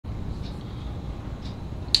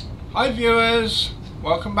Hi viewers,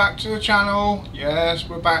 welcome back to the channel. Yes,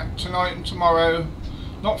 we're back tonight and tomorrow.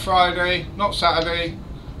 Not Friday, not Saturday,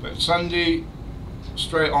 but Sunday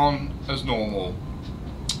straight on as normal.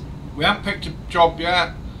 We haven't picked a job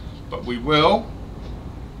yet, but we will.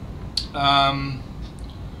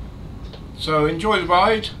 So enjoy the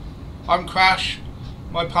ride. I'm Crash,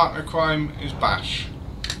 my partner in crime is Bash.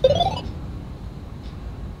 I'm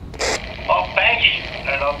Bash,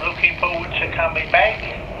 and I'm looking forward to coming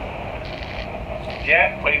back.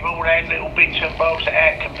 Yeah, we've all had little bits and bobs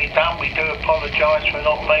that can be done. We do apologise for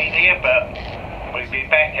not being here, but we'll be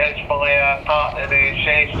back as my partner there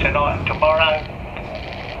says tonight and tomorrow.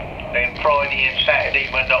 Then Friday and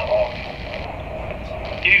Saturday we're not on.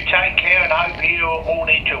 You take care and hope you all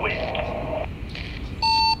enjoy it.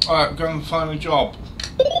 Alright, go and find a job.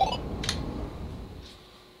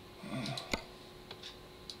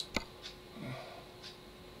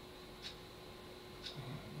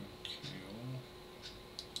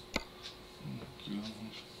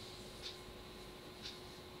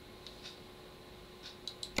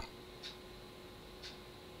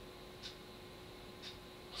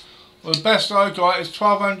 Well, the best I got is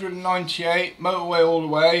 1298 motorway all the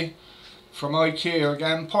way from Kiel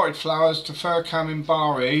again, potted flowers to Furcam in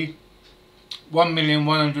Bari,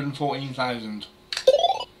 1,114,000.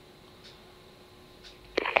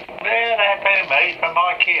 Yeah, that's me from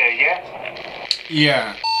Kiel, yeah?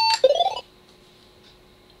 Yeah.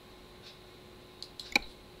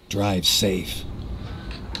 Drive safe.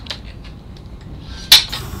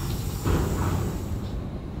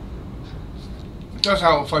 It does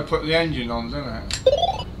help if I put the engine on, doesn't it?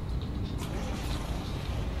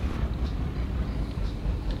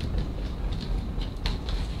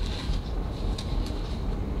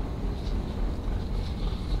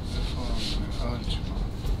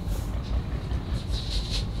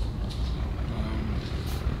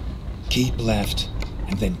 Keep left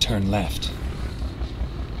and then turn left.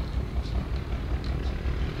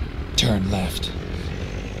 Turn left.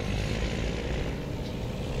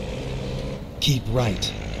 Keep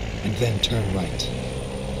right and then turn right.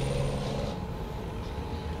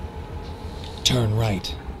 Turn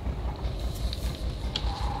right.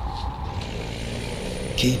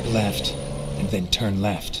 Keep left and then turn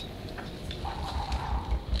left.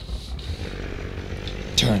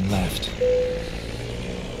 Turn left.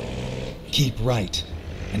 Keep right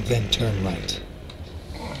and then turn right.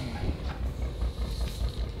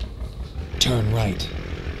 Turn right.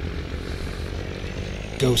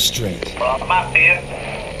 Go straight. Well, I'm up here.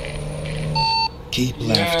 Keep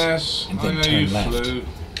left and then turn left. Flew.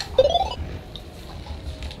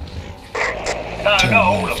 No, Turn not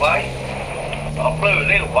all left. the way. I flew a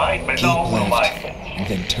little way, but Keep not all the left way. and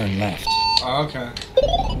then turn left. Oh, okay.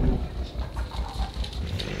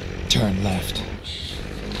 Turn left.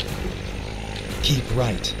 Keep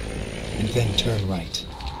right and then turn right.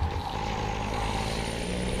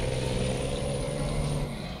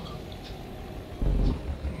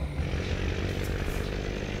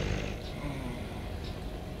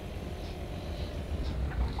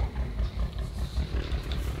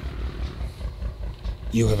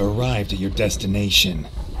 You have arrived at your destination.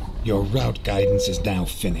 Your route guidance is now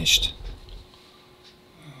finished.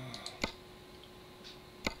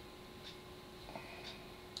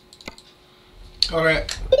 Got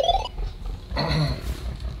it.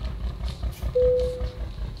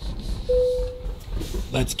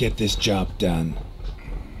 Let's get this job done.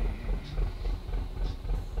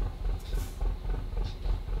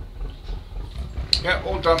 Yeah,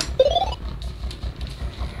 all done.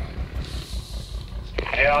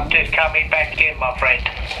 Yeah, I'm just coming back in, my friend.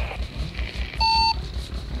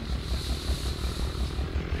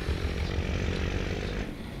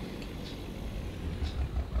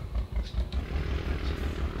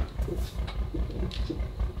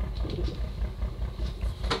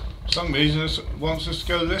 For some reason it wants us to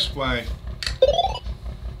go this way. Right.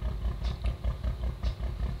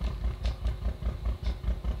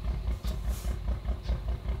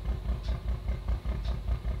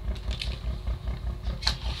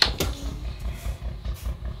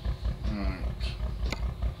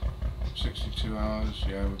 62 hours,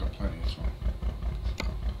 yeah, we've got plenty of time.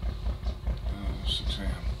 6 AM.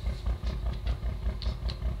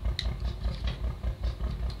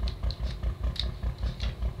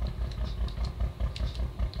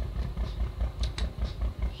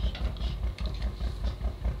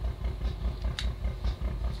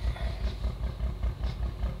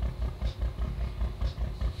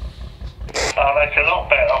 Oh, that's a lot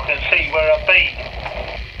better. I can see where I've been.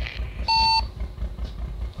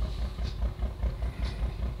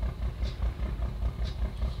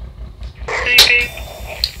 Beep, beep.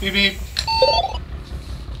 Beep beep.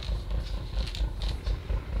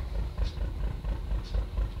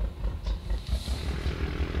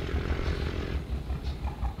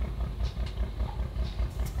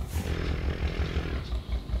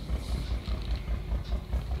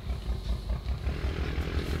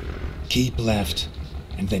 Keep left,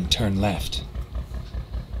 and then turn left.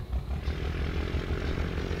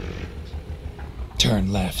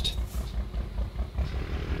 Turn left.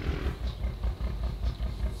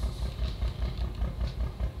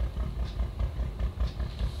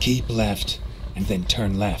 Keep left, and then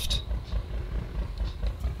turn left.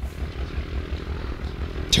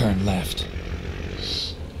 Turn left.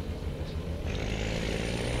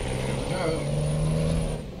 No.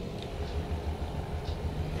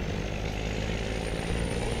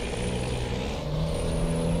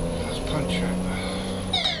 Let's punch it.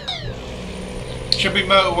 Should be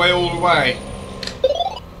motorway all the way.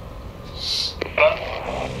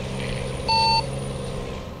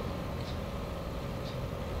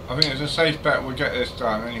 I think it's a safe bet we'll get this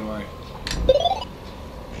done anyway.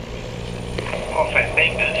 Cross their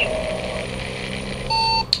fingers.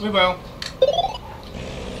 We will.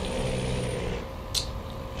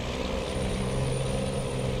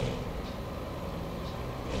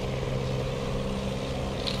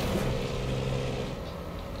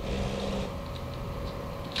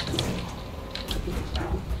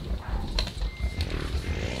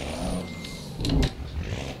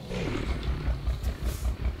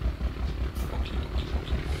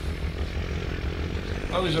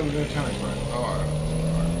 Oh, he's over the mechanic, right? Alright.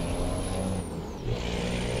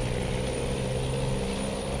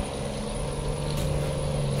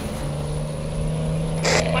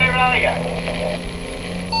 Where are you?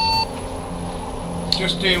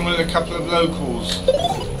 Just dealing with a couple of locals.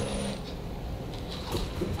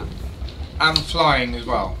 And flying as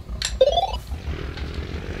well.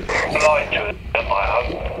 Flying to it, I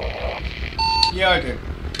hope. Yeah, I did.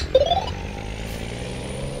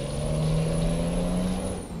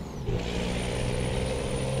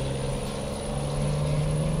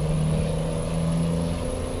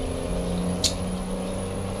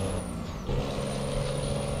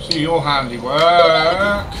 See your handiwork.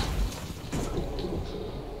 Well,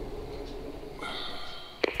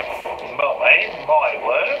 ain't my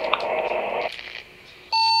work.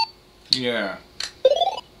 Yeah.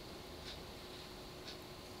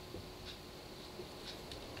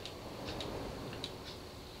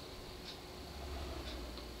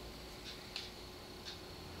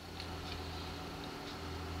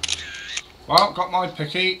 Well, got my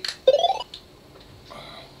picky.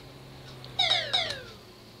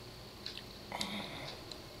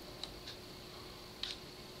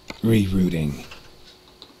 Rerouting.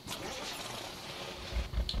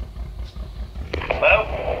 Well,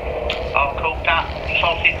 I've cooked up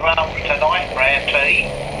sausage rolls tonight for our tea.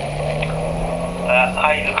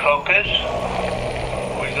 8 o'clockers.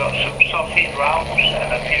 We've got some sausage rolls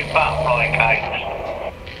and a few butterfly cakes.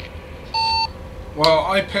 Well,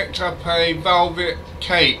 I picked up a velvet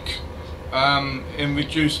cake in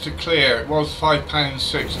reduced to clear. It was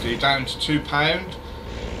 £5.60 down to £2.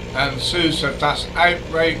 And Sue said that's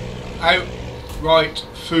outright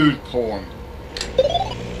food porn.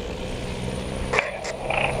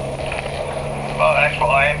 Well, that's what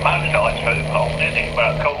I have most nights food porn, isn't it?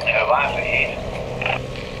 But according to us it is.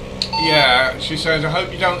 Yeah, she says, I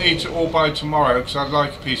hope you don't eat it all by tomorrow because I'd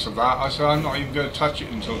like a piece of that. I said, I'm not even going to touch it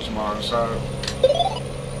until tomorrow, so...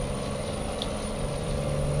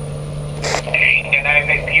 You can have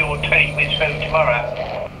it pure tea with food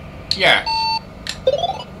tomorrow. Yeah.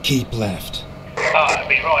 Keep left. Oh, that'd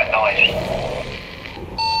be right nice.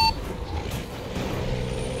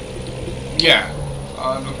 Yeah.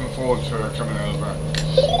 I'm looking forward to her coming over.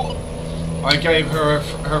 I gave her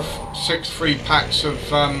her 6 free packs of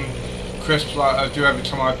crisps like I do every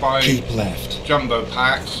time I buy Keep left. jumbo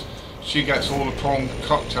packs. She gets all the prawn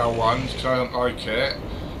cocktail ones because I don't like it.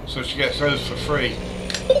 So she gets those for free.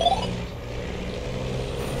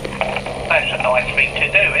 That's a nice thing to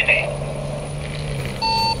do, isn't it?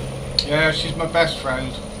 Yeah, she's my best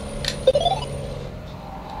friend.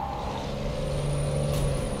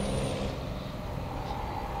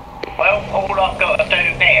 Well, all I've got to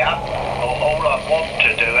do now, or all I want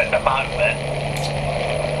to do at the moment,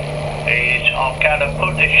 is I'm going to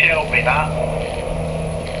put the shelving up.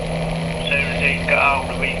 As soon as it's got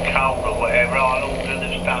hold of his cold or whatever, I'll order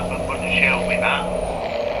the stuff and put the shelving up.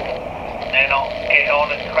 Then I'll get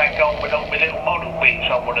on and crack on with all my little model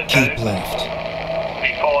bits I want to do. Keep left.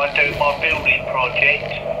 Before I do my building project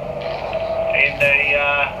in the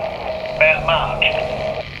about March.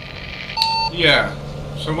 Yeah.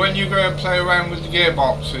 So when you go and play around with the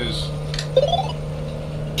gearboxes?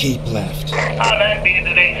 Keep left. Oh, that'll be in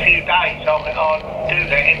the next few days. I'll do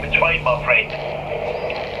that in between, my friend.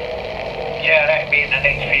 Yeah, that'll be in the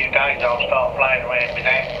next few days. I'll start playing around with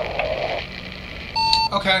that.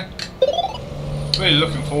 Okay. Really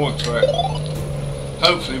looking forward to it.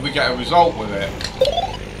 Hopefully we get a result with it.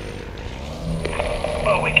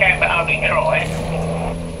 Well, we can but only try.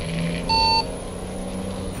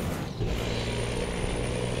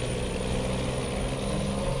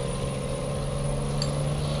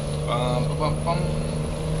 Bum, bum, bum, bum.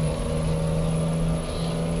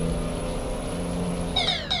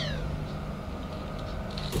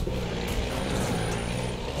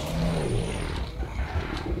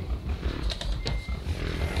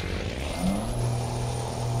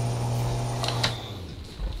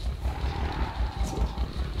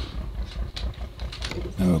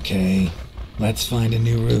 Okay, let's find a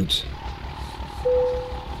new route.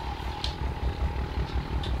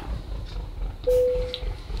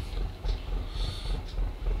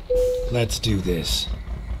 Let's do this.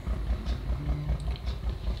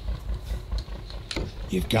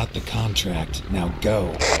 You've got the contract, now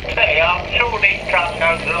go. Hey, I'm sure this truck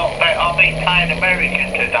goes a lot better. I've been playing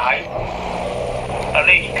American today. And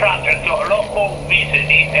this truck has got a lot more viz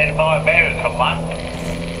in it than my American one.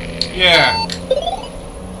 Yeah.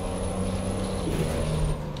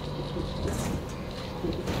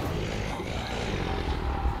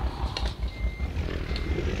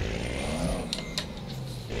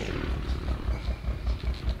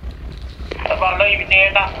 Am I leaving near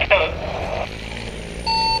enough too?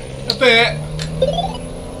 A bit.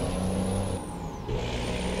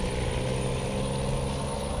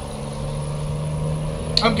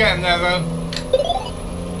 I'm getting there though.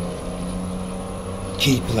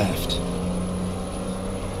 Keep left.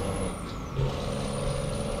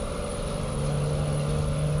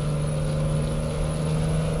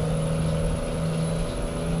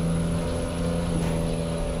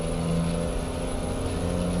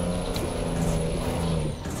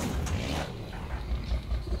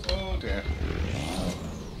 Oh dear.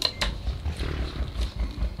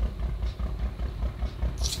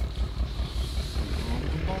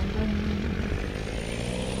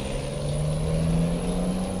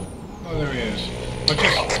 Oh, there he is.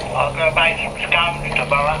 I'm going to make some scones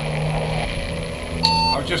tomorrow.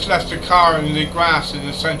 I've just left the car in the grass in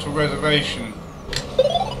the central reservation.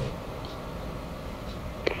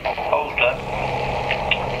 Hold on.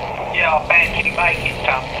 Yeah, I fancy making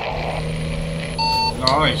some.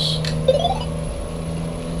 Nice.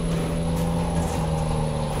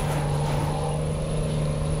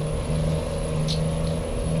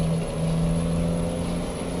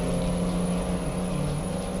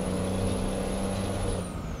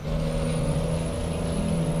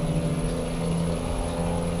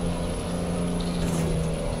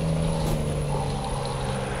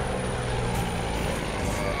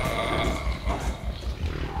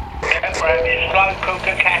 Grab your slow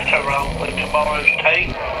cooker casserole for tomorrow's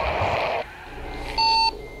tea.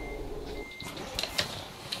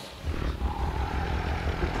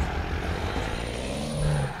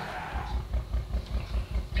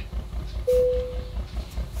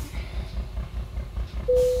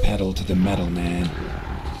 Pedal to the metal, man.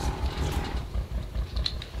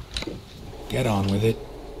 Get on with it.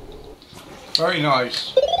 Very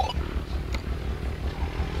nice.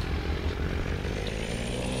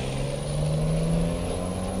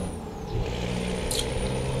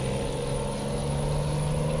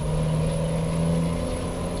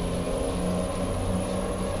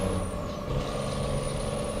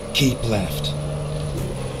 Keep left.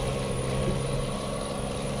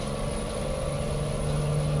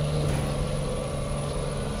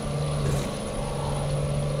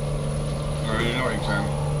 No, you know you can.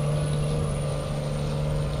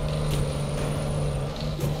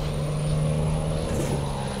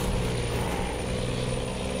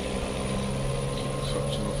 It's up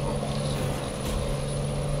to the floor.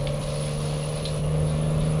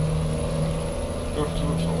 Go to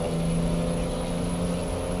the floor.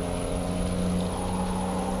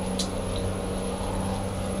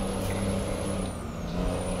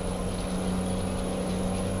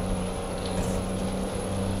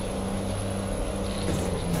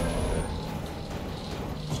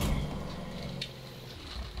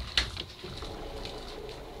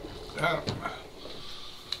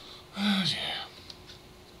 Oh dear.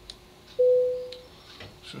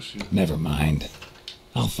 Never mind.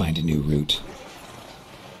 I'll find a new route.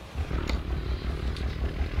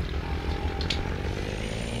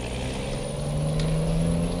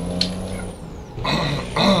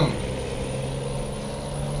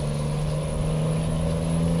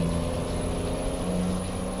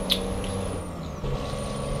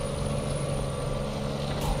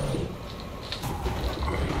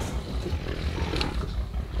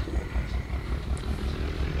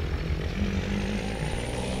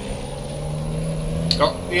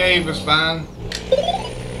 Got the Avis van.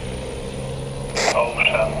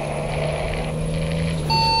 Awesome.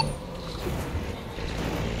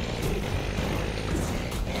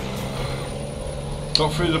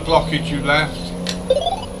 Got through the blockage you left.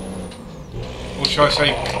 Or should I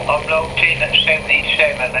say... I'm logged in at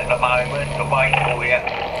 77 at the moment, to wait for you.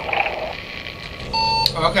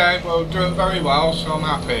 Okay, well, doing very well, so I'm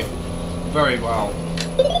happy. Very well.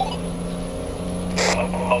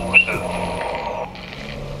 Awesome.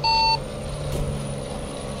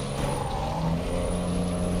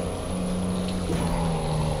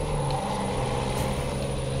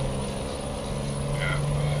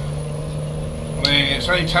 I mean, it's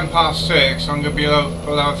only 10 past 6, so I'm going to be below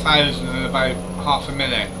 1,000 in about half a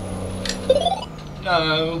minute.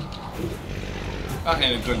 No. That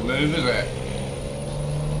ain't a good move, is it?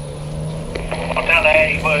 I don't know how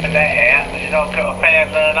you work that out, because I've got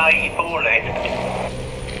 1,084 left.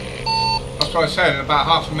 That's what I said, in about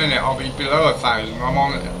half a minute I'll be below 1,000. I'm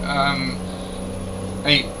on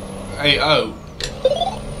 880.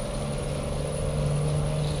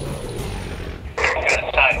 It's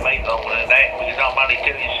going to take me longer than that, because I'm only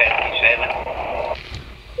doing 77.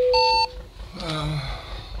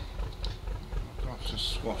 I'll just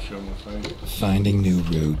swash you on the phone. Finding new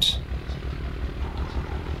route.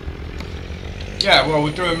 Yeah, well,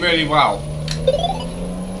 we're doing really well.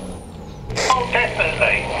 Oh,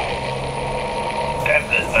 definitely.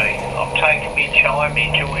 Definitely. I'm taking my time,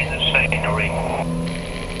 enjoying the scenery.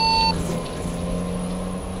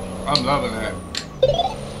 I'm loving it.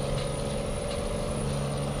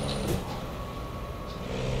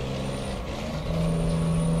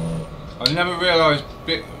 I never realised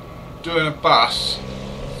doing a bus,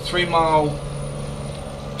 3 mile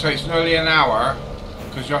takes nearly an hour,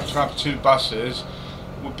 because you have to have 2 buses,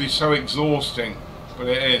 would be so exhausting, but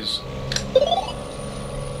it is.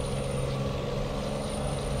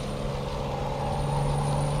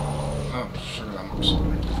 Oh, sugar lumps.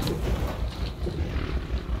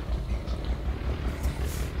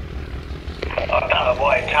 I don't know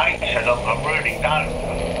why it takes so long, I really don't.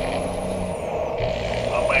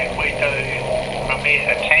 I mean, we do from here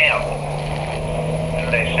to town,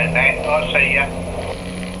 less than that. I see ya.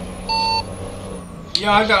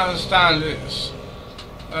 Yeah, I don't understand. It's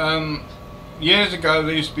years ago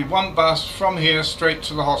there used to be one bus from here straight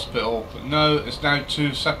to the hospital, but no, it's now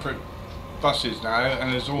 2 separate buses now,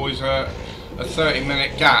 and there's always a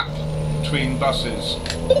 30-minute gap between buses.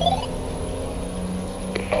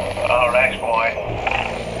 Oh, that's why.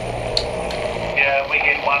 Yeah, we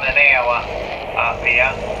get 1 an hour up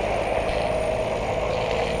here.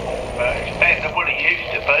 But it's better than what it used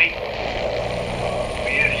to be.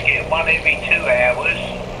 We used to get 1 every 2 hours.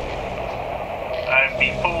 And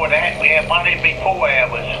before that, we had 1 every 4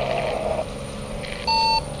 hours.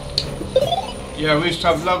 Yeah, we used to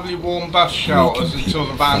have lovely warm bus shelters until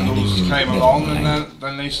the vandals came along, and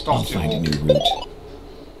then they I'll stopped it find a all. new route.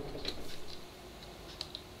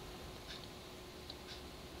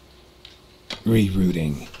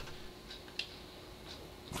 Rerouting.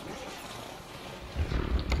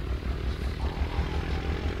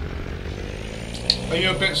 Are you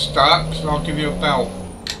a bit stuck? So I'll give you a belt.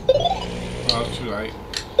 Oh, it's too late.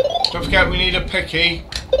 Don't forget we need a picky.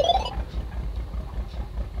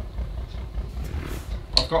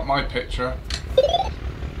 I've got my picture.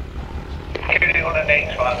 Get it on the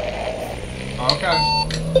next one. Okay.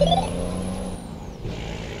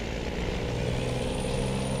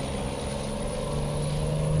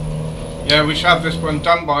 Yeah, we should have this one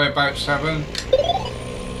done by about 7.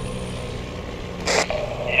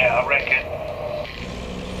 Yeah, I reckon.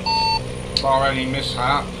 Bar any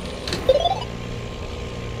mishap.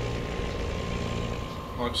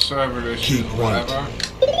 Like server issues Keep or right. whatever.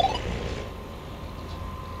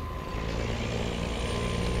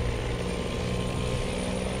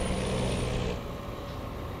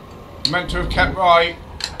 Meant to have kept right.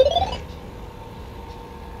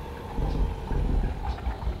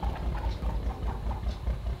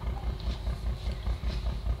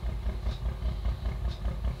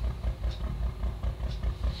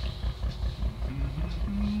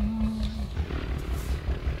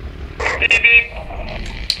 Beep beep.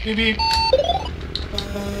 Beep beep.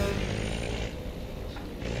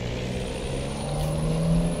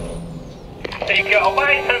 You got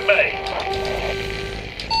away from me.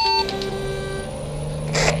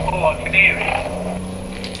 Oh, I can hear it.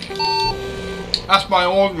 That's my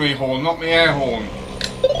ordinary horn, not my air horn.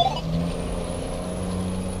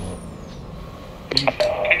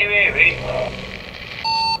 Can you hear it?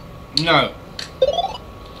 No.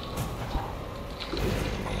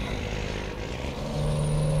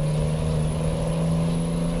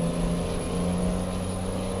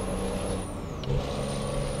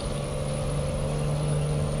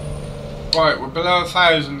 Right, we're below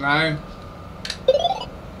 1,000 now.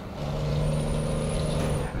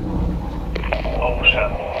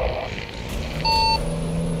 Awesome.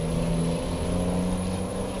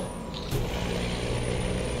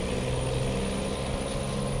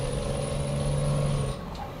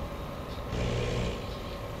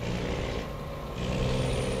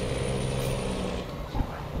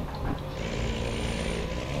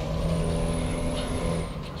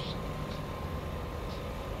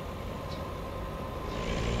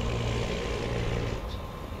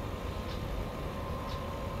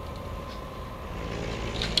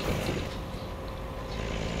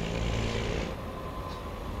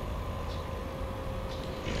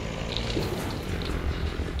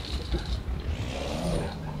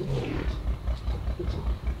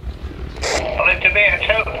 I left a bit of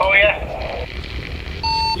tote for you.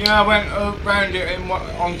 Yeah, I went around it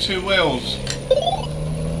on 2 wheels.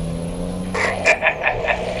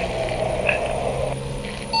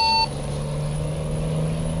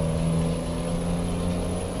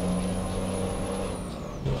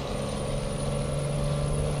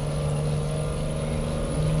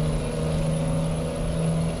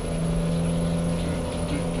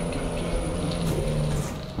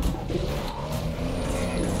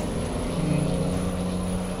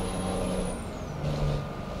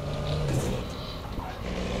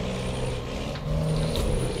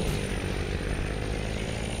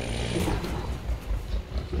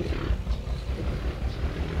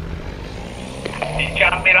 He's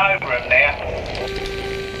jumping over him now.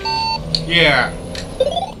 Yeah.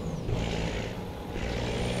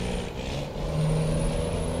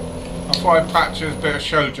 I thought I'd practice a bit of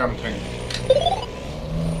show jumping.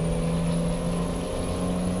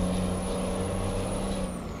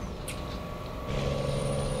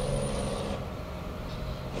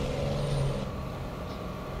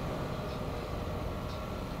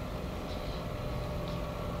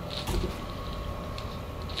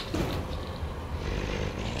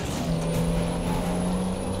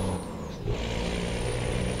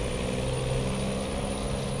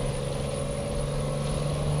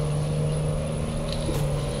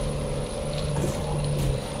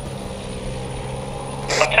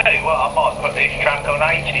 I tell you what, I might put this truck on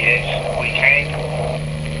 80 this weekend.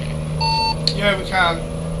 Yeah, we can.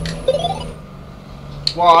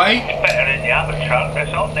 Why? It's better than the other truck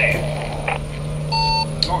that's on there.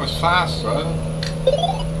 Not as fast though.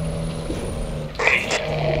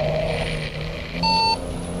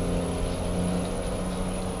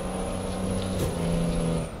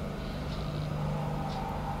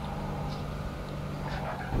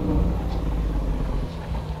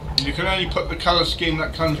 You can only put the colour scheme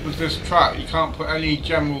that comes with this truck. You can't put any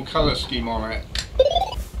general colour scheme on it,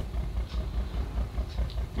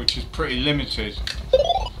 which is pretty limited.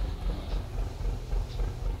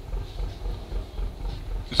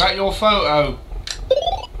 Is that your photo?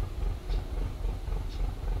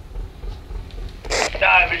 No,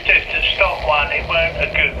 it was just a stock one, it weren't a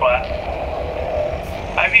good one.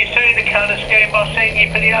 Have you seen the colour scheme I sent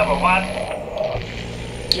you for the other one?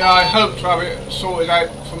 Yeah, I hope to have it sorted out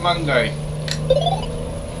for Monday. I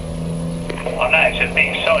know it's a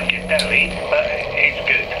bit psychedelic, but it's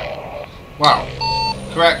good. Well,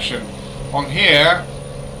 correction. On here,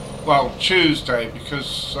 well, Tuesday,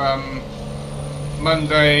 because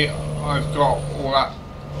Monday I've got all that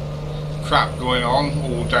crap going on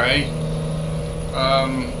all day.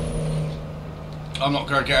 I'm not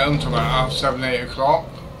going to get home till about 7, 8 o'clock.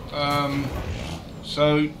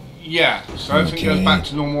 So yeah, so everything goes back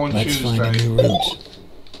to normal on Let's Tuesday. find a new route.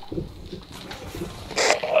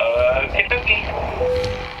 Okie dokie.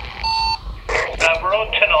 Now we're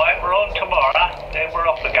on tonight, we're on tomorrow, then we're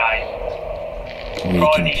off again.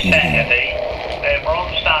 Friday, Saturday, then we're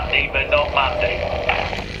on Sunday, but not Monday.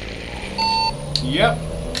 Yep.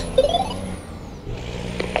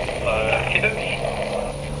 Okie dokie.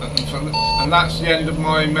 And that's the end of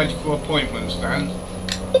my medical appointments then.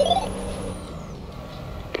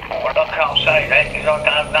 Well, I can't say that because I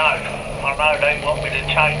don't know. I know they want me to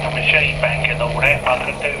take the machine back and all that. I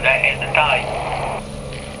can do that in the day.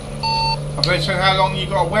 Have they said how long you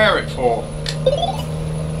got to wear it for?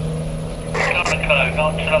 Not a clue,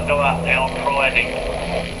 not until I go up there on Friday.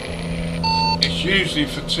 It's usually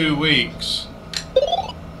for 2 weeks.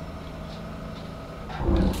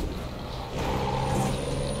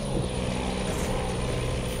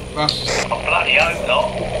 That's... I bloody hope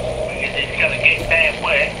not, because it's going to get damn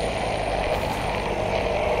wet.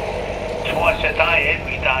 Twice a day,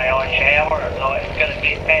 every day I shower, and like, it's going to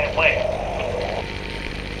get damn wet.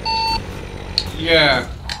 Yeah.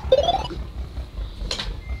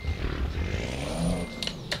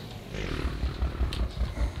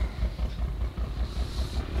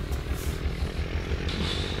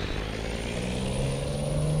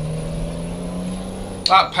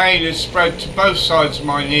 That pain is spread to both sides of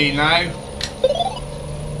my knee now.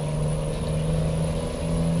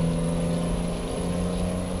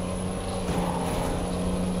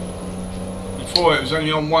 Before it was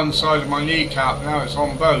only on one side of my kneecap, now it's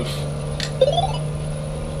on both.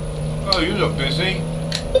 Oh, you look busy.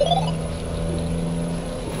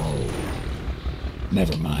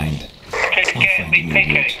 Never mind. Just I'll get find me a new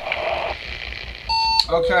picky. route.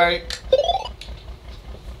 Okay.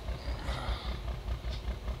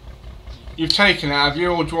 You've taken it, have you,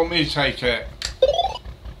 or do you want me to take it?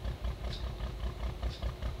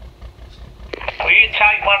 Well, you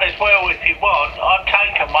take one as well if you want. I've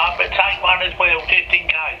taken one, but take one as well just in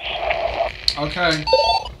case. Okay.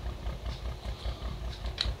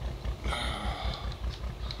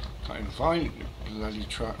 Can't even find the bloody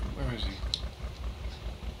truck. Where is he?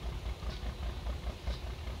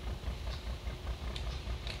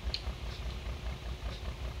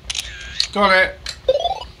 Got it.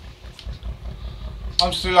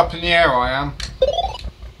 I'm still up in the air, I am.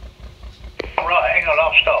 Right, hang on,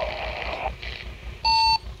 I'll stop.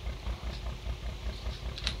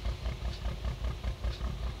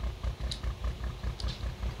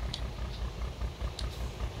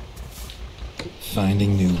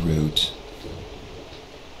 Finding new route.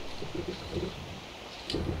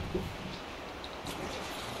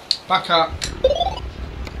 Back up.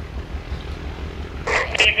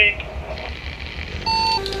 David.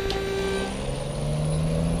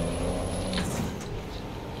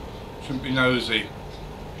 Shouldn't be nosy.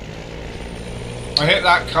 I hit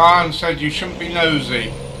that car and said you shouldn't be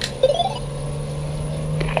nosy.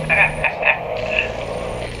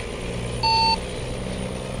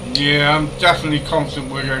 Yeah, I'm definitely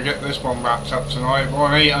confident we're going to get this one wrapped up tonight. We're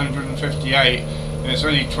on 858 and it's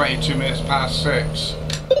only 22 minutes past 6.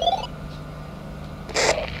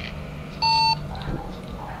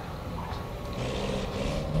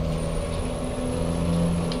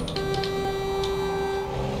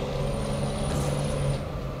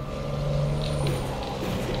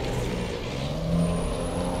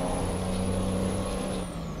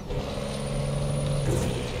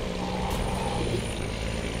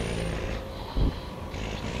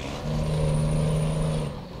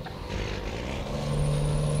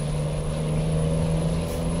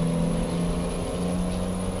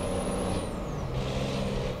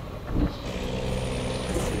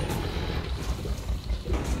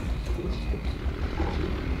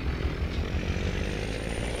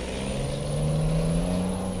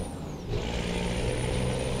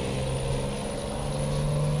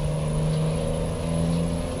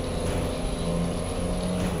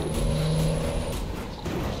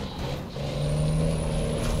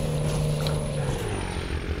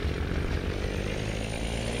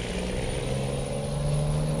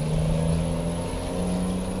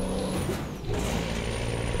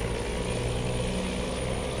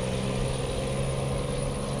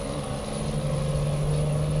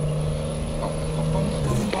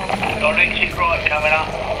 Got exit right coming up.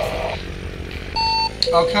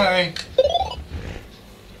 Okay.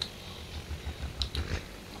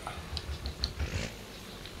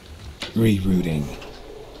 Rerouting.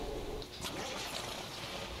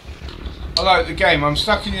 I like the game. I'm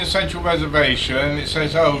stuck in your central reservation. It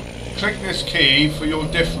says, oh, click this key for your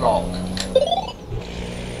diff lock.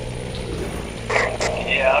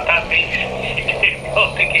 Yeah, I don't think you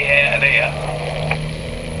got to get out of there.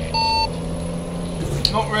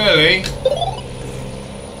 Not really.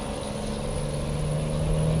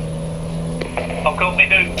 I've got my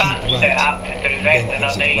new button set up to do that, and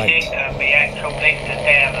I need Right. it, and my actual lift and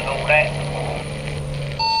down and all that.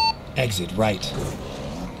 Exit right.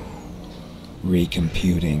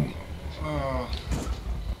 Recomputing. Oh,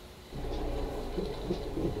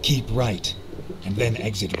 Keep right. And then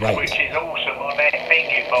exit right. Which is awesome on that thing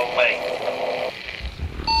you bought me.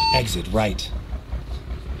 Exit right.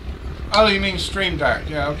 oh, you mean Stream Deck?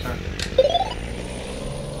 Yeah, okay.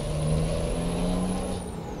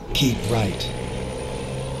 Keep right.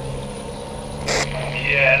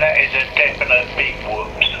 Yeah, that is a definite big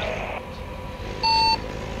whoops.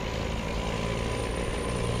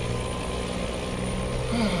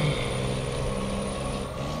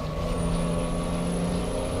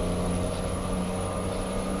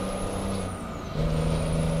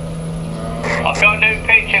 I've got a new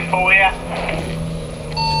picture for you.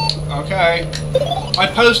 Okay. I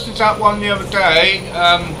posted that one the other day,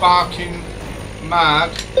 barking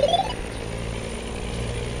mad.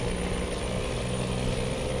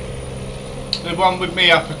 The one with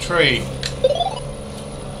me up a tree.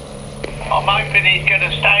 I'm hoping he's going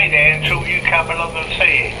to stay there until you come along and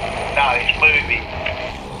see it. No, it's moving.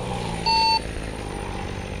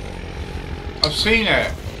 I've seen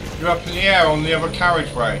it. You're up in the air on the other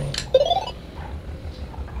carriageway.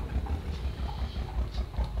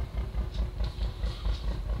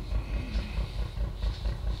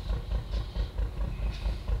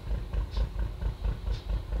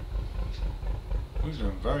 We're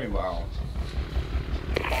doing very well.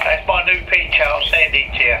 That's my new picture, I'll send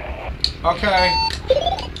it to you. Okay.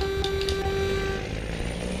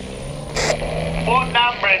 What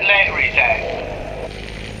number and letter is that?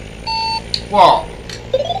 What?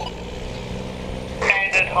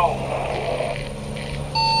 Standard Hall.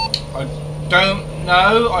 I don't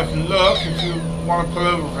know. I can look if you want to pull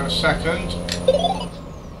over for a second.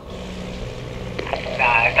 No,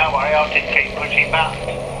 don't worry, I'll just keep pushing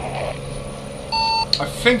buttons. I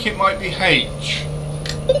think it might be H.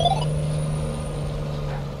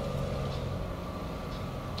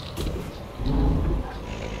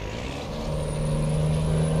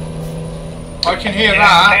 I can hear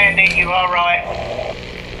that. Sandy, you are right.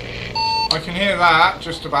 I can hear that,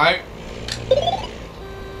 just about.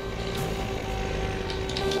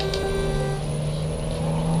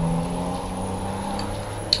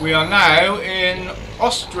 We are now in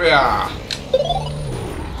Austria.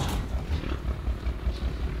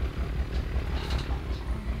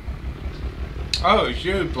 Oh, it's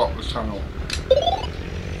you who blocked the tunnel.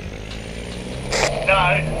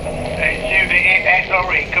 No, it's you that hit that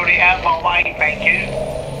lorry. Got it out my way, thank you.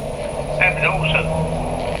 That was awesome.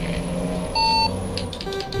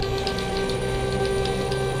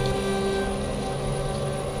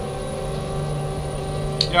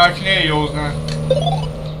 Yeah, I can hear yours now.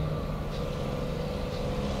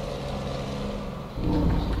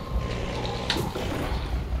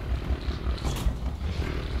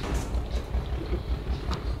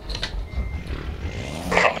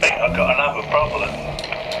 I think I've got another problem.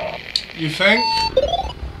 You think?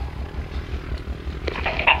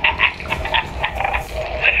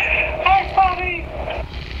 Hi, buddy.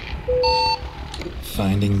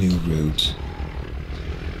 Finding new route.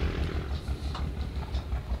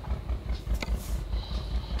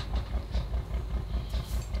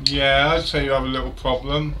 Yeah, I'd say you have a little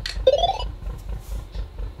problem.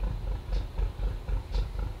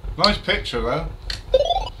 Nice picture though.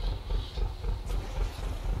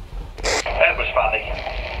 That was funny.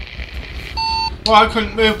 Well, I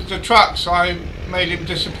couldn't move the truck, so I made him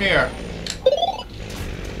disappear.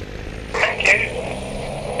 Thank you.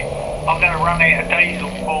 I'm going to run out of diesel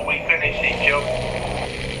before we finish this job.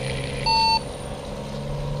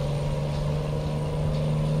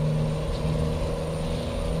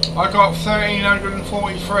 I got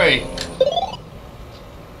 1343.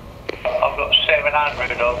 I've got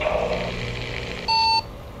 700 of.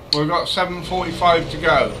 We've got 745 to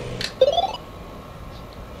go.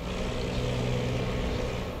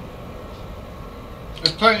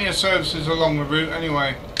 There's plenty of services along the route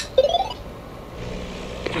anyway.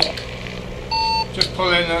 Just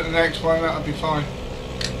pull in at the next one, that'll be fine.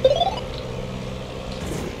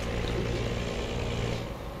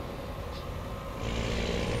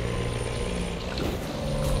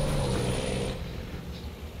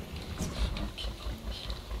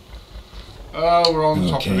 Oh, we're on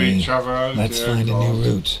top of each other. Oh, let's dear find God. a new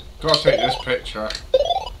route. Gotta take this picture.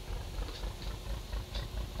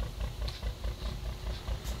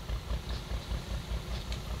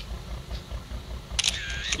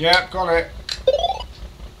 Yeah, got it.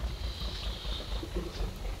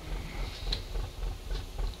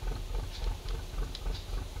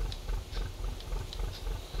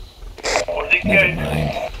 Was it Never good?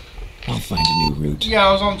 mind. I'll find a new route. Yeah,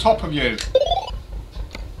 I was on top of you.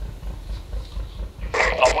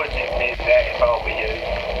 I wouldn't admit that if I were you.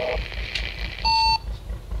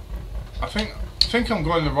 I think I'm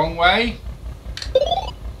going the wrong way.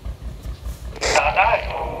 I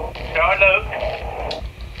know. Shall I look?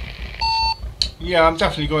 Yeah, I'm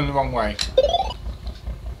definitely going the wrong way.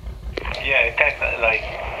 Yeah, definitely.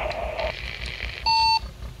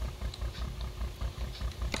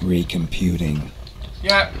 Recomputing.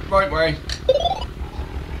 Yeah, right way.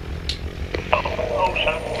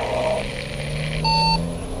 Awesome.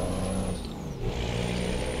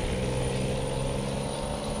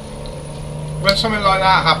 When something like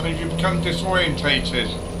that happens, you become disorientated.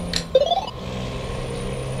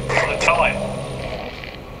 All the time.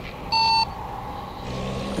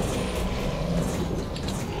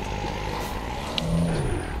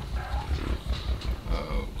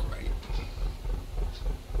 Oh, great.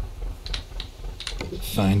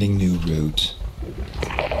 Finding new route.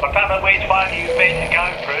 I don't know which one you've been to go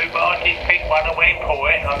through, but I did pick one and went for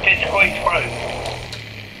it. I did squeeze through.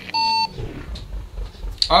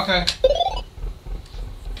 Okay.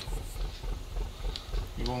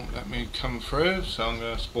 You won't let me come through, so I'm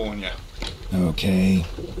going to spawn you. Okay,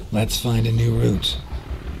 let's find a new route.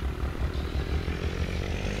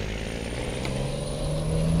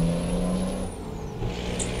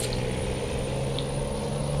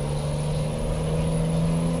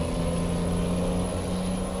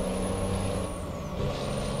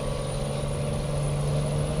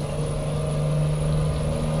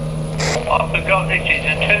 I forgot this is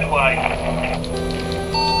a two-way.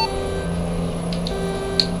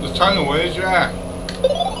 The tunnel is, yeah.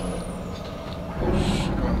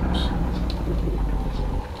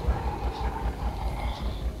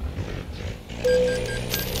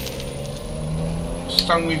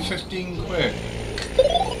 Stung me 15 quid.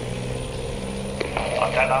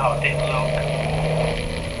 I don't know, I didn't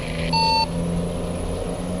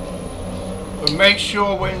look. But make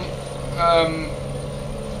sure when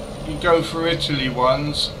you go for Italy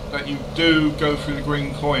ones that you do go through the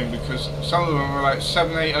green coin, because some of them are like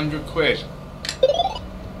 700-800 quid.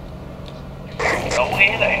 Not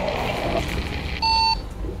really.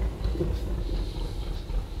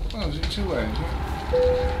 Oh, is it two-way? Is it?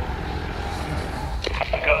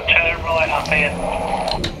 I've got to turn right up here.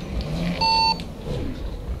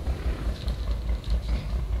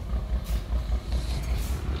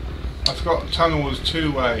 I forgot the tunnel was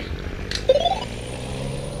two-way.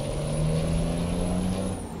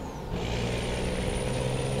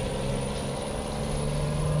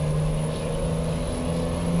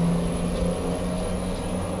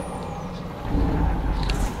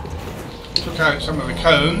 Took out some of the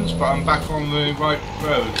cones, but I'm back on the right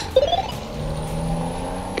road.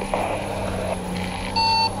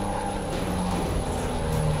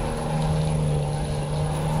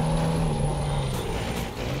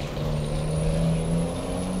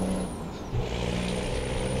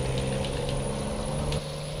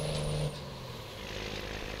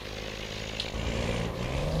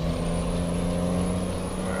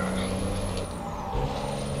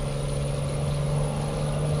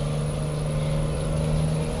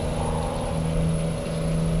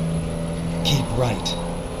 Keep right,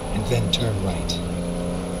 and then turn right.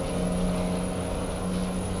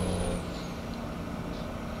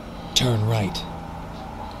 Turn right.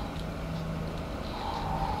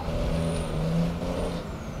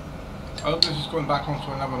 I hope this is going back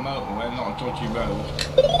onto another motorway, not a dodgy road.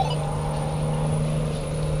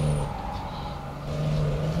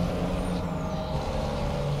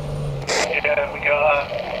 Yeah, we got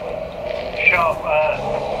a sharp,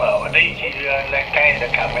 well, an easy left-hander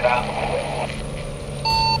coming up.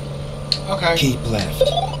 Okay. Keep left.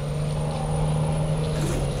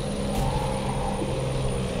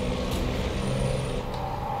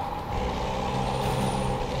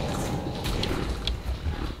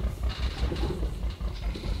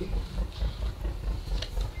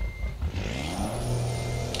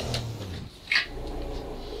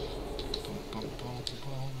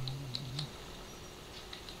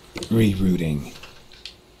 Rerouting.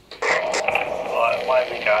 Right, away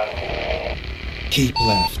we go. Keep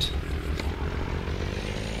left.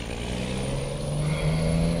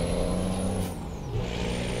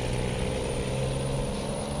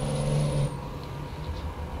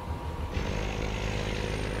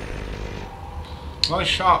 Nice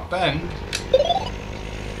sharp bend.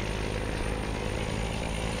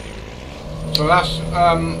 So that's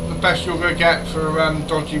the best you're going to get for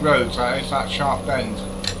dodgy roads, that is, that sharp bend.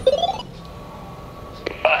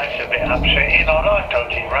 That's a bit upsetting. I like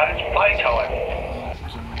dodgy roads. Playtime.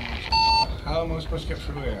 How am I supposed to get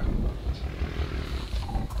through here?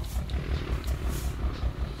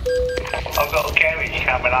 I've got a garage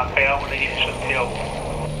coming up here. I want to get some fuel.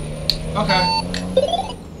 Okay.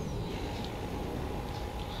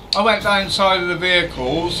 I went down inside of the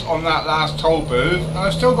vehicles on that last toll booth and I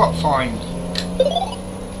still got fined.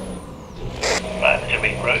 That's a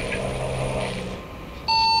bit rude.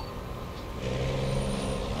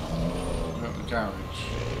 Go to the garage.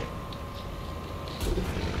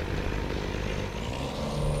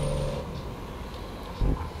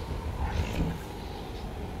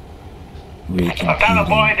 I don't know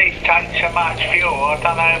why these take so much fuel. I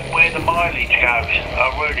don't know where the mileage goes. I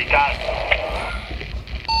really don't.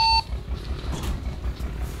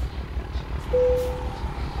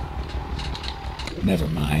 Never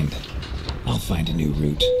mind. I'll find a new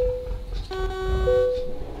route.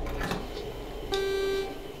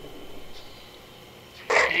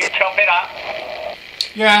 You chop it up?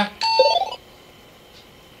 Yeah.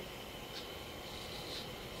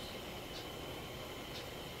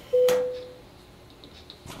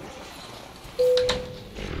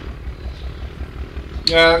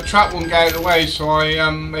 Yeah, the trap wouldn't get out of the way, so I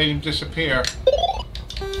made him disappear.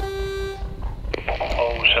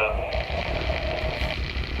 Balls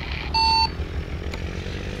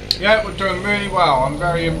Yeah, we're doing really well. I'm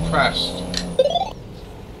very impressed.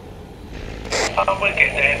 Oh, we'll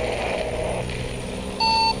get there.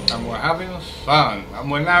 And we're having fun.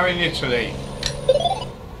 And we're now in Italy.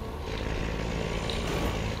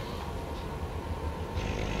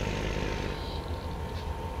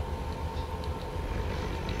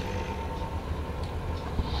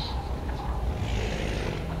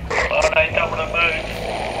 Oh, they don't want to move.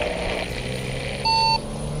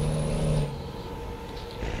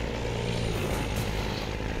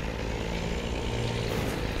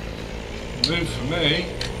 Move for me.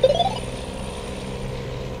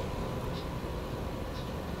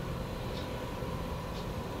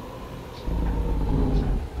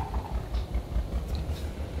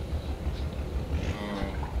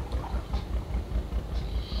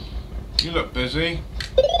 You look busy.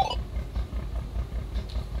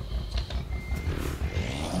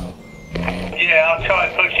 Yeah, I'll try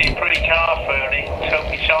and push it pretty car through and it took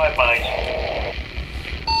me sideways.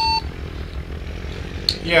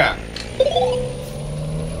 Yeah.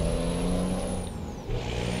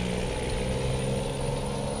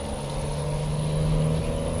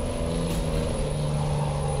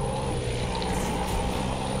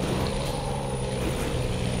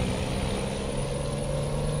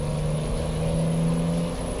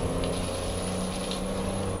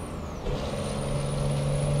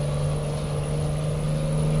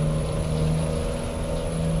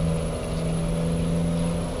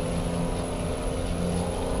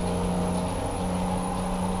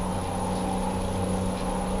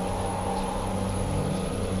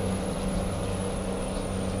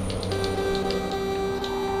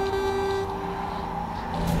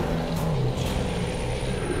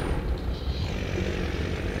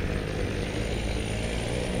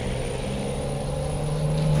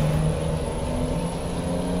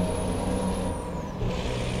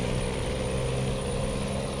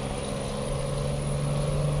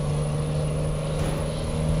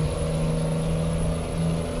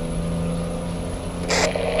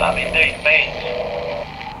 Bloody deep bends.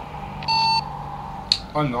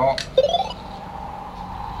 I'm not.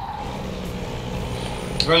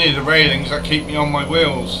 It's only the railings that keep me on my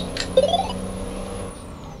wheels.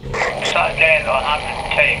 Slow down to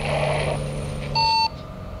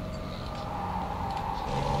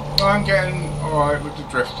 110. I'm getting alright with the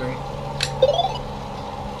drifting.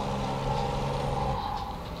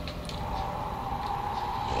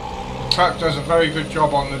 The truck does a very good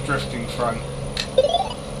job on the drifting front.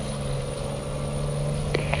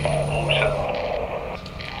 Awesome.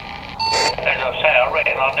 As I say, I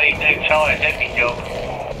reckon I need new tyres every job.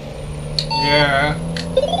 Yeah.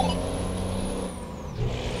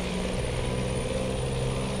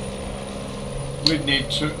 We'd need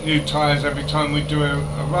new tyres every time we do a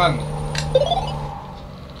run.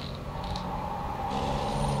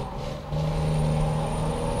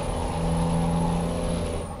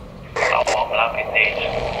 Oh, I'm loving this.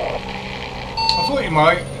 I thought you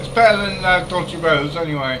might. It's better than dodgy roads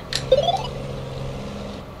anyway.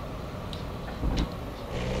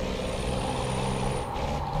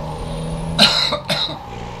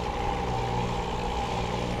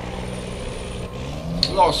 A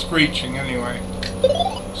lot of screeching anyway.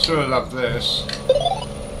 Sure love this.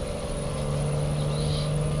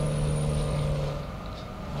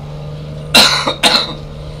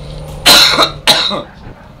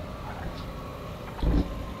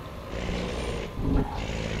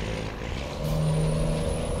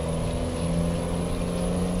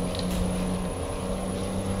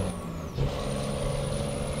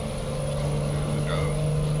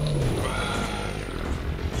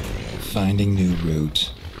 Finding new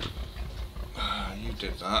route. You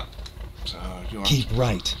did that. So you Keep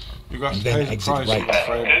right. You have to and pay then the exit price, right. I'm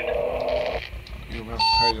afraid. Good. You have to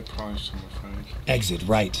pay the price, I'm afraid. Exit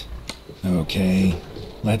right. Okay.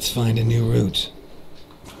 Let's find a new route.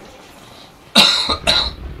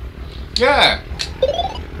 Yeah.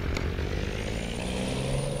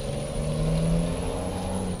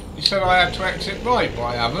 You said I had to exit right, but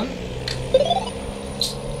I haven't.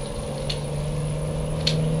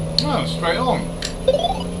 No, straight on.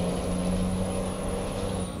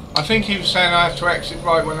 I think he was saying I have to exit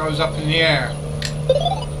right when I was up in the air.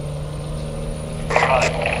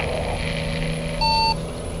 Right.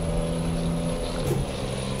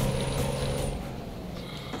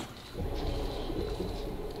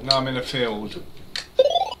 Now I'm in a field. Don't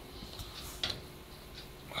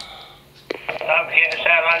forget to say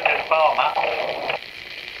hello to the farmer.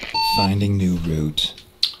 Finding new route.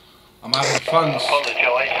 I'm having fun.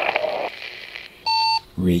 Apologise.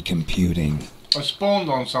 Recomputing. I spawned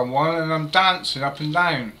on someone and I'm dancing up and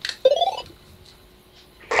down.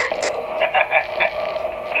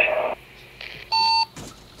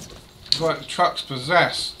 like the truck's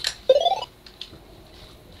possessed.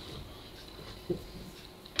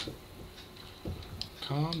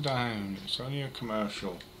 Calm down, it's only a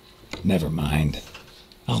commercial. Never mind.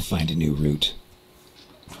 I'll find a new route.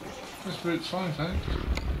 This route's fine, thanks.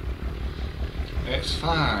 It's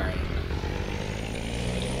fine.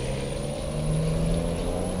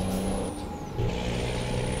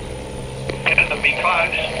 Gonna be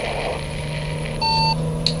close.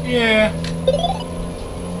 Yeah.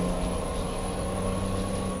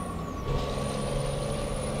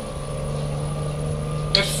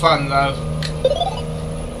 It's fun though.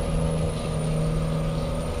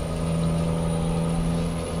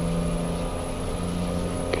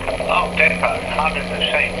 Oh, depot,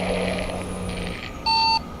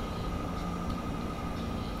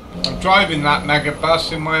 100%. I'm driving that mega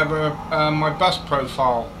bus in my other my bus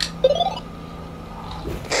profile.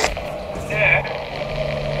 Yeah.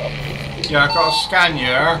 Yeah, I've got a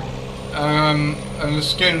Scania, and the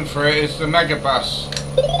skin for it is the mega bus.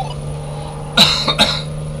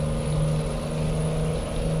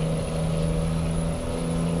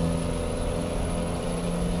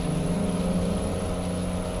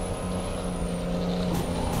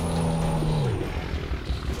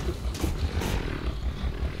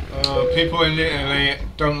 People in Italy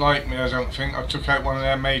don't like me, I don't think. I took out one of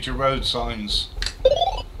their major road signs.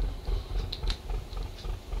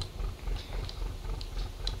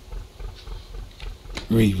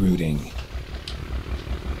 Rerouting.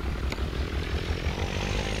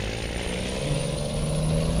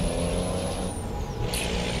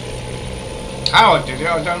 How I did it,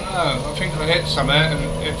 I don't know. I think I hit something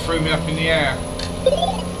and it threw me up in the air.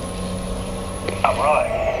 I'm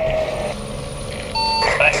right.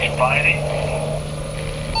 Thanks, Bari.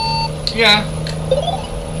 Yeah.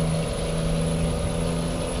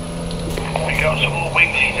 We got some more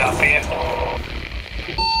wingsies up here.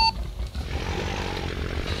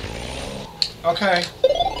 Okay.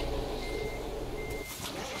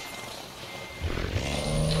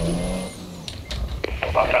 I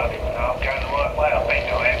don't even know I'm going the right way, I think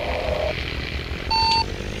I am.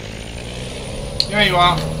 There you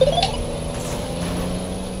are.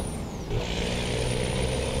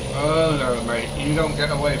 Oh no, mate, you don't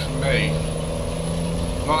get away from me.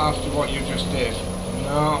 Not after what you just did.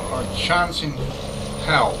 No, a chance in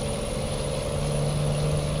hell.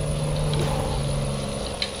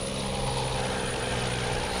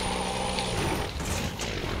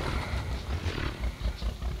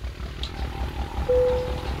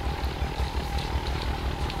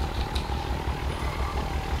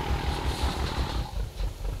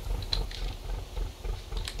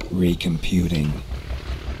 Recomputing.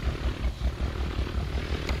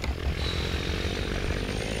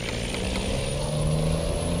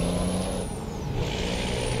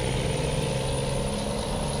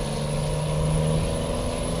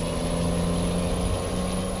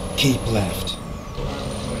 Keep left.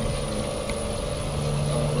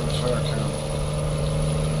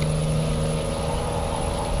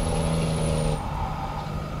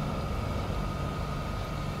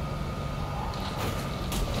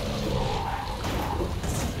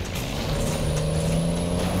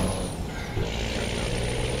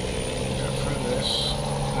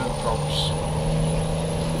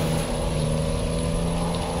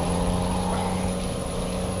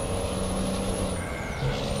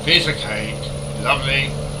 Piece of cake. Lovely,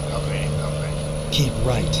 lovely, lovely. Keep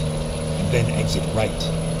right, then exit right.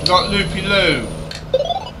 Got loopy loo.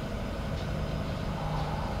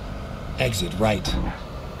 Exit right.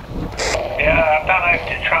 Yeah, I don't have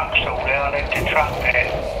the truck still there, I left the truck there.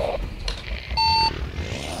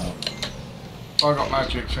 I got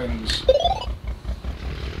magic things.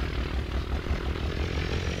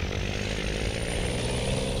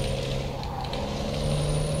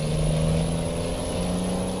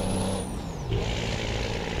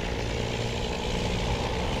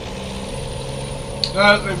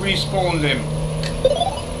 No, they respawned him.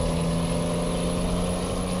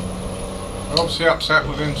 They're obviously upset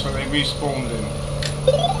with him, so they respawned him.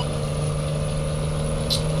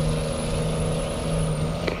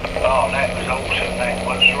 Oh, that was awesome, that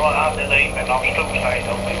was right underneath and I'm still staying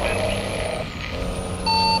on my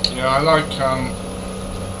wheels. Yeah, I like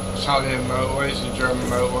Italian motorways and German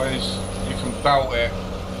motorways. You can belt it.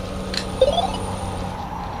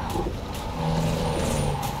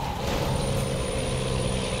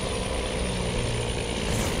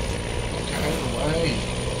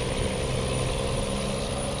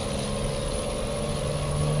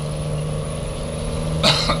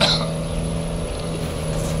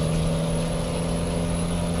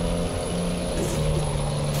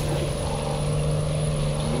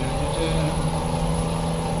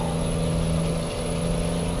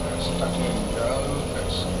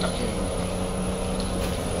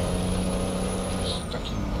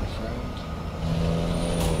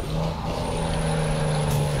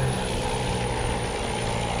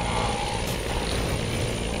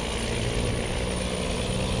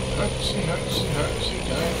 Hoaxy, hoaxy, hoaxy,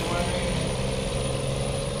 going away.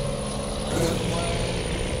 Going away.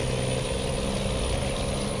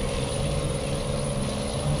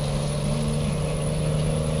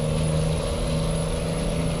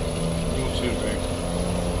 You're too big.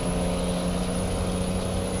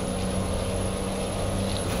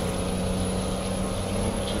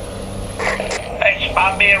 They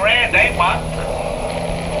spun me around, they one.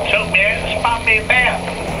 Took me out and spun me about.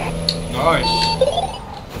 Nice.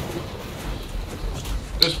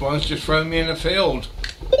 This one's just thrown me in the field.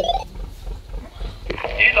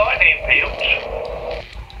 You like them fields?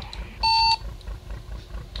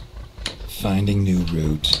 Finding new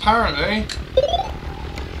route. Apparently.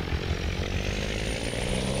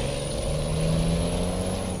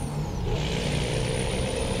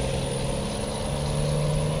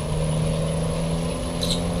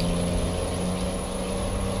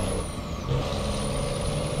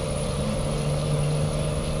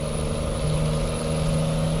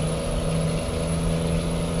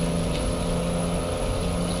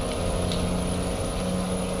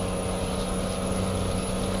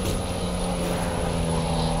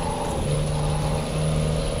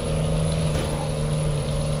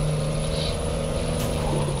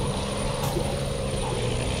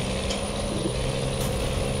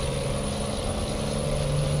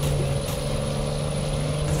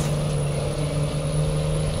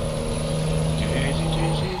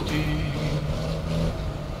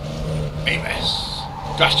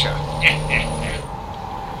 Gotcha.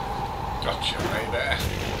 Gotcha, baby.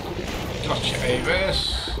 Gotcha, Avis.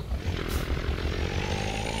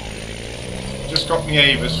 Just got me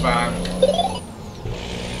Avis van.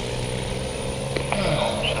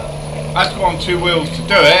 I had to go on 2 wheels to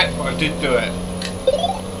do it, but I did do it.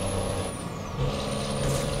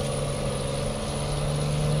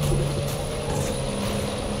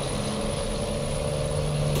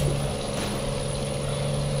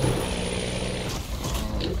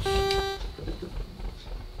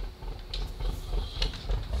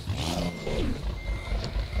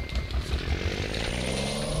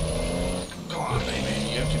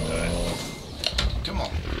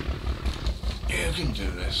 You can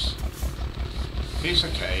do this. Piece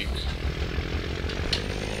of cake.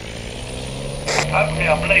 Hopefully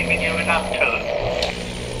I'm leaving you enough to.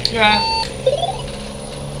 Yeah.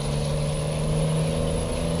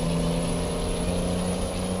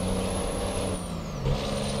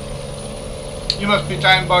 You must be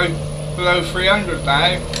down by below 300 now.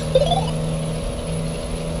 I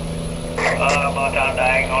don't know,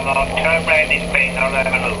 hang on, I'll turn round this bend, I'll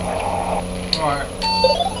have a look. Right.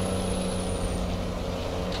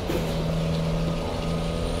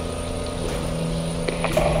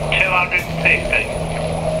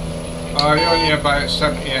 $250. Oh, you're only about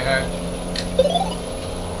 70 ahead.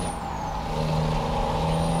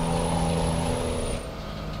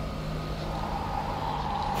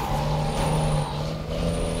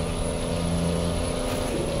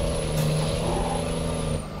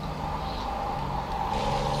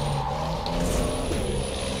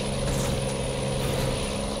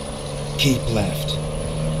 Keep left.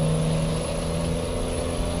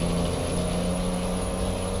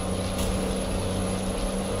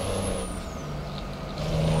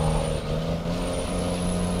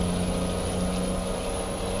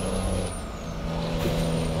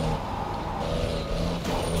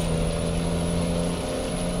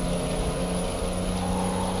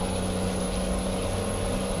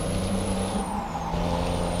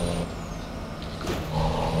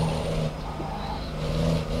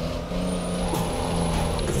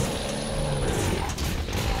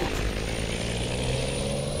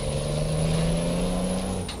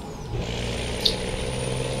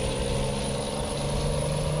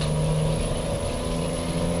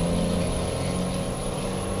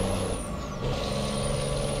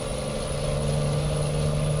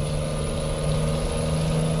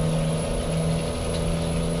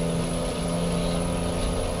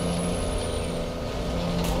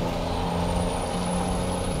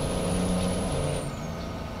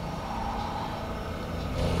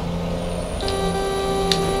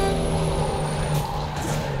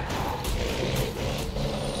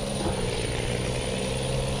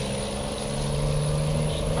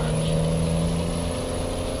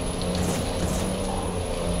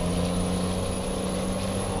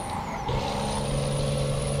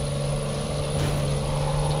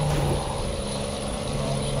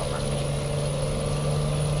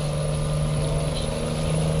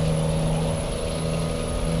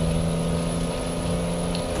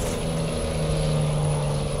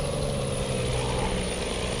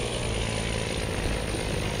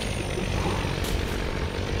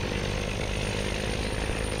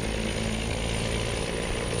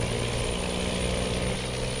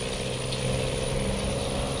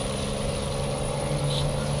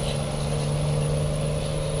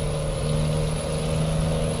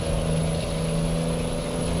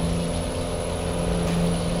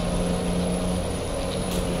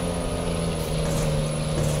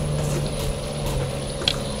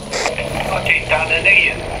 done an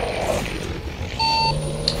Ian.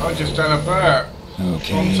 I just done a Bert.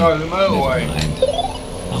 Okay. Wrong side of the motorway. Never mind.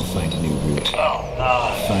 I'll find a new route. Oh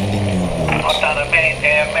no. Finding new route. I've done a man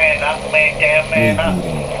down, man up, man down, man up.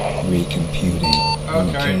 Rebooting. Recomputing.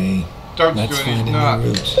 Okay. Doug's Let's doing find his a nut. new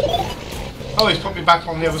route. Oh, he's put me back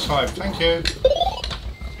on the other side. Thank you.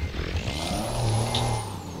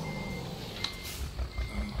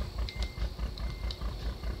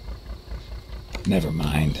 Never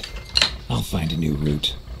mind. I'll find a new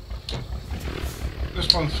route.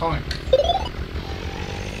 This one's fine.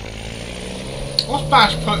 What's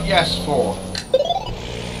Bash put yes for?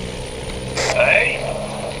 Hey?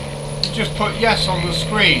 You just put yes on the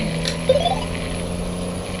screen.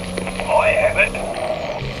 I haven't.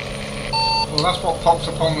 Well, that's what pops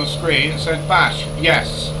up on the screen. It says Bash,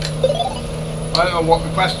 yes. I don't know what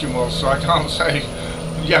the question was, so I can't say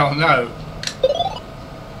yeah or no.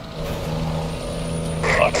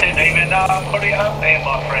 I didn't even know I put it up there,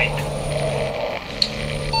 my friend.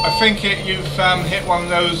 I think you've hit one of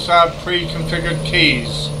those pre-configured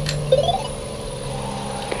keys.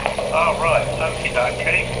 Oh, right. Okie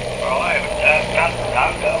dokie. Well, I haven't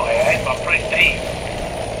done no, I had my friend E.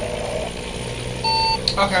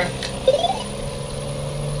 Okay.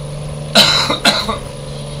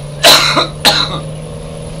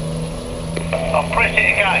 I'll press it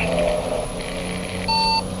again.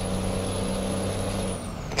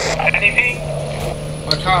 Anything? I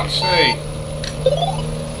can't see.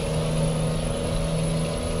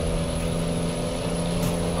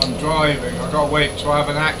 I'm driving. I've got to wait till I have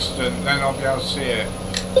an accident, then I'll be able to see it.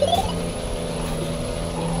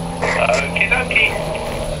 Okie dokie.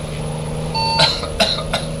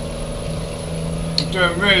 I'm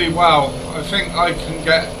doing really well. I think I can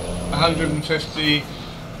get 150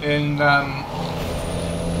 in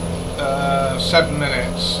 7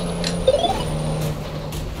 minutes.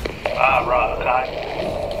 Ah, right, okay.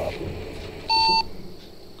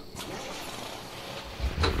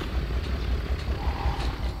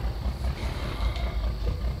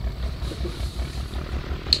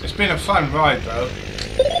 It's been a fun ride though.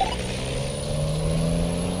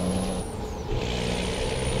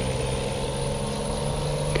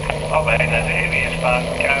 I've had the heaviest fun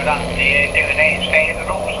going up there doing handstand and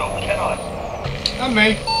all sorts tonight. And me.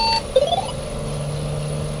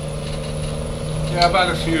 Yeah, I've had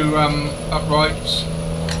a few uprights.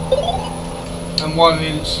 And one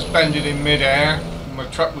suspended in mid-air. My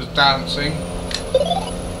truck was dancing.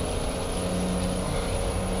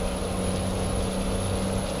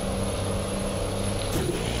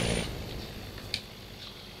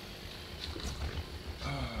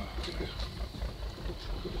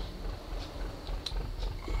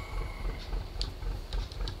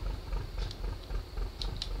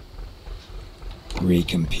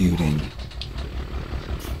 Recomputing.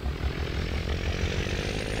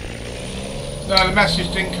 No, the message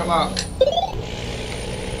didn't come up.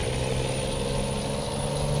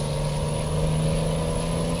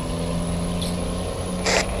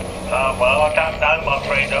 Oh, well, I don't know, my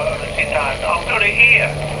friend. I've got it here.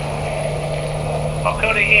 I've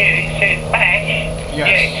got it here. It says Bash.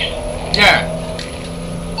 Yes. Yeah.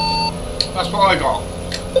 That's what I got.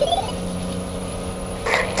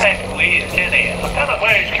 That's weird, isn't it? I don't know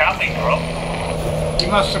where it's coming from. You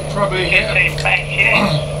must have probably It hit says Bash,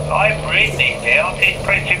 yes. I've written it down. It's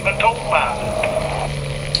pressing the talk button.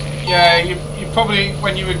 Yeah, you probably,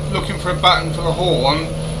 when you were looking for a button for the horn,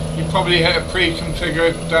 you probably hit a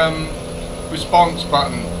pre-configured response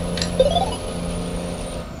button.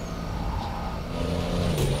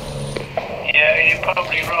 Yeah, you're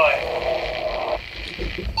probably right.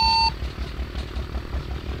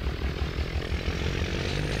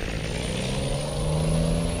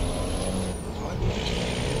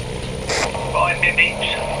 Five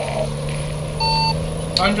minutes.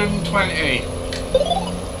 120.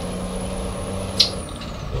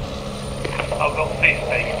 I've got 50.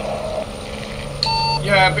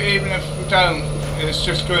 Yeah, but even if we don't, it's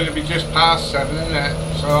just going to be just past 7, isn't it?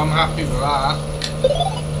 So I'm happy with that.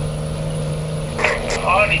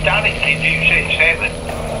 I only done it because you said 7.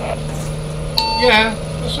 Yeah,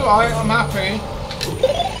 that's alright, I'm happy.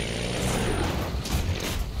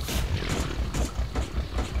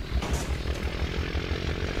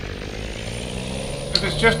 If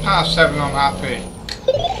it's just past 7, I'm happy.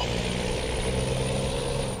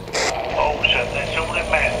 Awesome, that's all that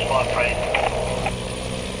matters, my friend.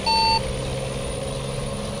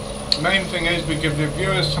 The main thing is we give the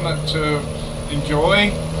viewers something to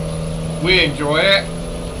enjoy, we enjoy it,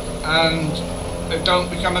 and it don't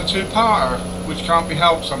become a two-parter, which can't be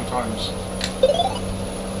helped sometimes.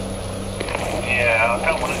 Yeah, I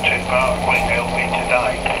don't want to too far quick help me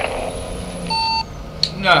today.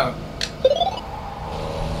 No.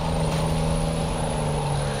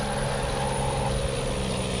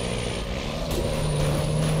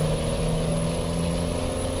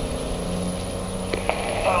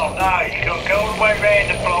 Oh no, you got to go all the way round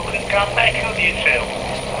the block and come back on yourself.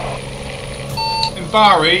 In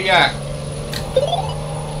Bari, yeah.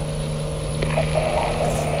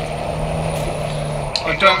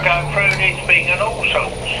 You got to go through this thing and all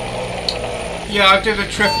sorts. Yeah, I did a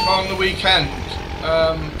trip on the weekend,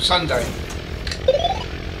 Sunday.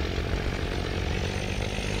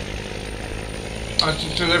 I had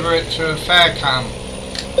to deliver it to Faircam.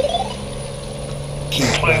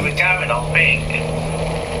 That's where we're going, I think.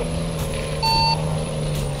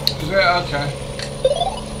 Is it? Okay.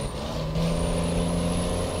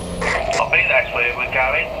 I think that's where we're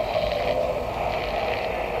going.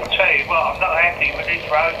 I'll tell you what, I'm not happy with this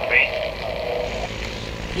road thing.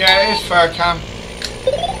 Yeah, it is Faircam.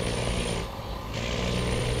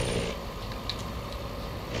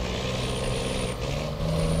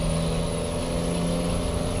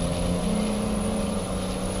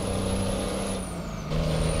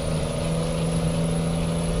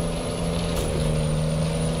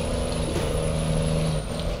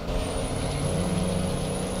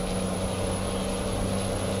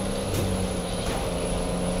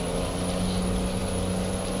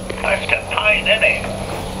 That's the pain, isn't it?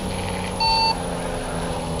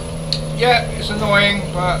 Yeah, it's annoying,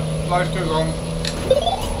 but life goes on.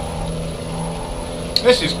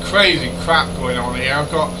 This is crazy crap going on here.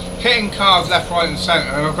 I've got hitting cars left, right and centre,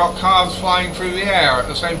 and I've got cars flying through the air at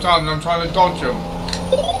the same time and I'm trying to dodge them.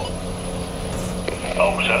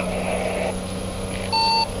 Also,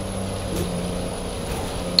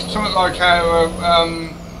 Something like how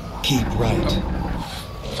Keep right.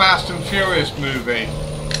 Fast and Furious movie.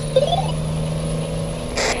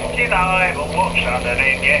 you know, I haven't watched none of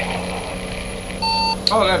them yet.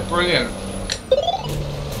 Oh, they're brilliant.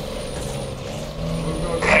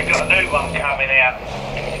 They've got a new one coming out.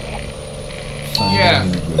 Find Yeah. a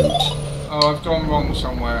new route. Oh, I've gone wrong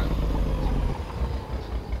somewhere.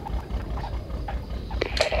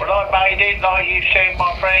 Well, I made it, like you said,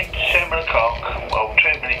 my friend, 7 o'clock. Well,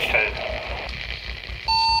 2 minutes to.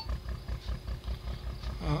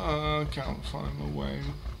 I can't find my way.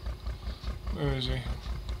 Where is he?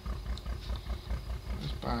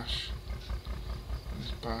 There's Bash.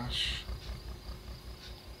 There's Bash.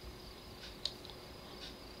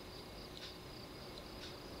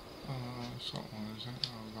 It's that one, is it?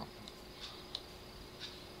 Oh, that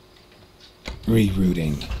one.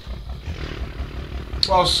 Rerouting.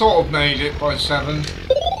 Well, I sort of made it by 7.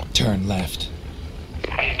 Turn left.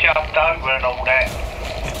 You jumped over and all that.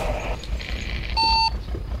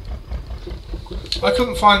 I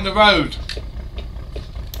couldn't find the road.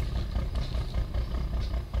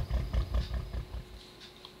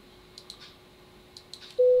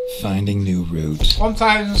 Finding new route.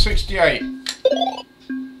 1068.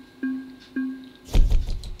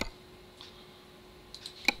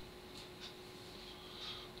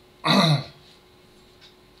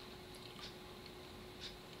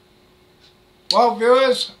 Well,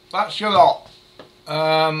 viewers, that's your lot.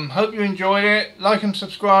 Hope you enjoyed it. Like and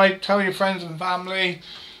subscribe. Tell your friends and family.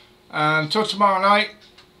 And until tomorrow night,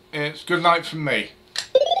 it's good night from me.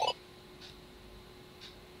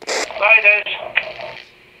 Ladies.